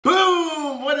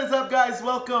is up, guys?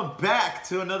 Welcome back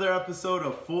to another episode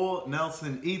of Full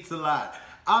Nelson Eats a Lot.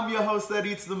 I'm your host that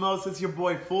eats the most. It's your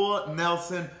boy Full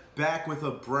Nelson, back with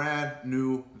a brand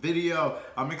new video.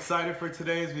 I'm excited for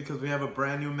today's because we have a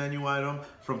brand new menu item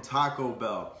from Taco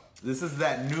Bell. This is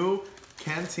that new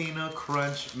Cantina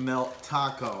Crunch Melt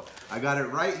Taco. I got it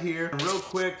right here. And real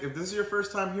quick, if this is your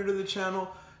first time here to the channel,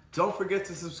 don't forget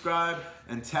to subscribe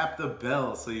and tap the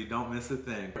bell so you don't miss a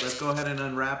thing. Let's go ahead and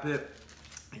unwrap it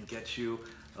and get you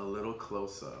a little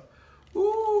close-up.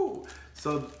 Ooh!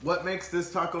 So what makes this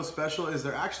taco special is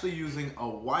they're actually using a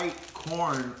white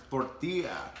corn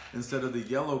tortilla instead of the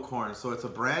yellow corn. So it's a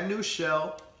brand new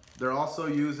shell. They're also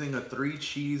using a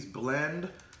 3-cheese blend,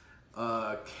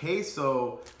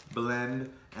 queso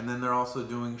blend, and then they're also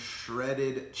doing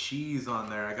shredded cheese on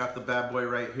there. I got the bad boy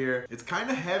right here. It's kind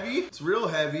of heavy. It's real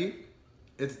heavy.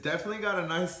 It's definitely got a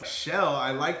nice shell.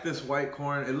 I like this white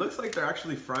corn. It looks like they're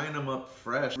actually frying them up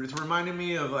fresh. It's reminding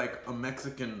me of like a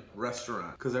Mexican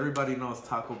restaurant because everybody knows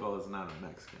Taco Bell is not a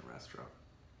Mexican restaurant.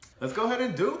 Let's go ahead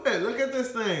and do it. Look at this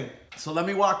thing. So let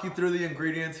me walk you through the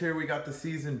ingredients here. We got the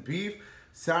seasoned beef,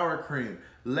 sour cream,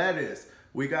 lettuce.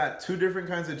 We got 2 different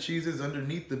kinds of cheeses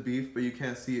underneath the beef, but you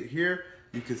can't see it here.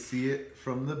 You can see it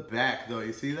from the back though.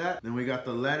 You see that? Then we got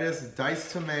the lettuce,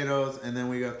 diced tomatoes, and then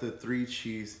we got the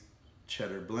 3-cheese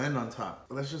cheddar blend on top.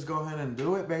 Let's just go ahead and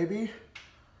do it, baby.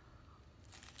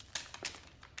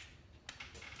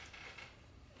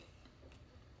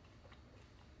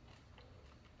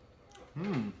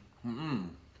 The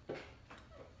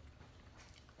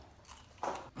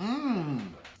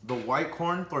white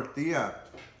corn tortilla.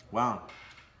 Wow.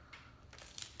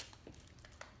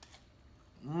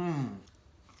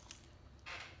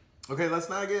 Okay, let's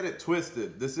not get it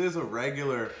twisted. This is a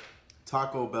regular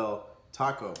Taco Bell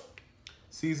taco.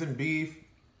 Seasoned beef,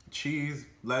 cheese,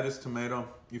 lettuce, tomato.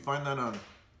 You find that on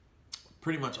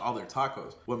pretty much all their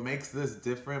tacos. What makes this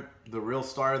different, the real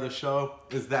star of the show,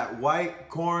 is that white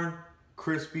corn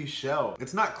crispy shell.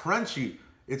 It's not crunchy,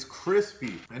 it's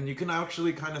crispy. And you can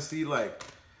actually kind of see like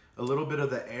a little bit of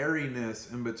the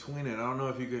airiness in between it. I don't know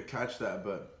if you could catch that,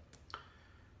 but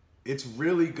it's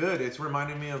really good. It's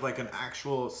reminding me of like an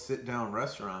actual sit-down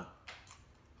restaurant.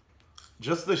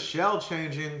 Just the shell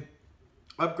changing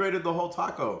upgraded the whole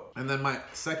taco. And then my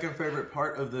second favorite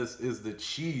part of this is the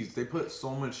cheese. They put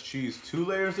so much cheese. 2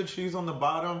 layers of cheese on the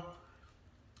bottom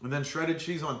and then shredded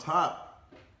cheese on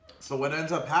top. So what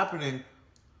ends up happening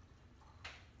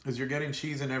is you're getting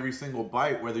cheese in every single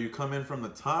bite, whether you come in from the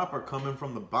top or come in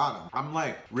from the bottom. I'm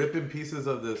like ripping pieces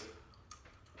of this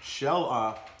shell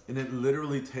off and it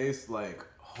literally tastes like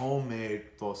homemade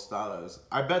tostadas.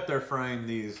 I bet they're frying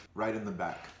these right in the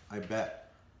back. I bet.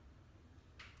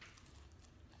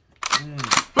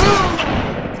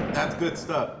 That's good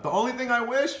stuff. The only thing I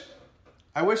wish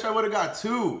I would have got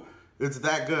 2. It's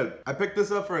that good. I picked this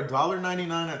up for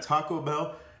 $1.99 at Taco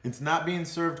Bell. It's not being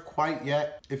served quite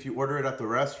yet if you order it at the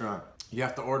restaurant. You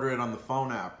have to order it on the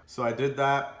phone app. So I did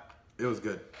that. It was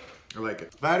good. I like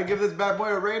it. If I had to give this bad boy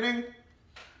a rating,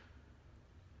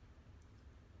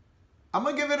 I'm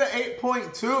gonna give it an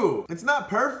 8.2. It's not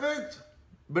perfect,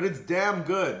 but it's damn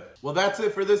good. Well, that's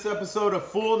it for this episode of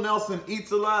Full Nelson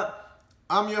Eats a Lot.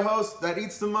 I'm your host that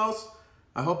eats the most.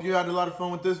 I hope you had a lot of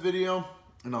fun with this video,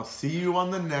 and I'll see you on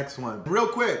the next one. Real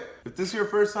quick, if this is your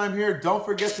first time here, don't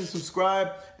forget to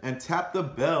subscribe and tap the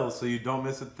bell so you don't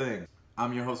miss a thing.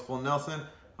 I'm your host, Full Nelson.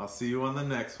 I'll see you on the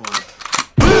next one.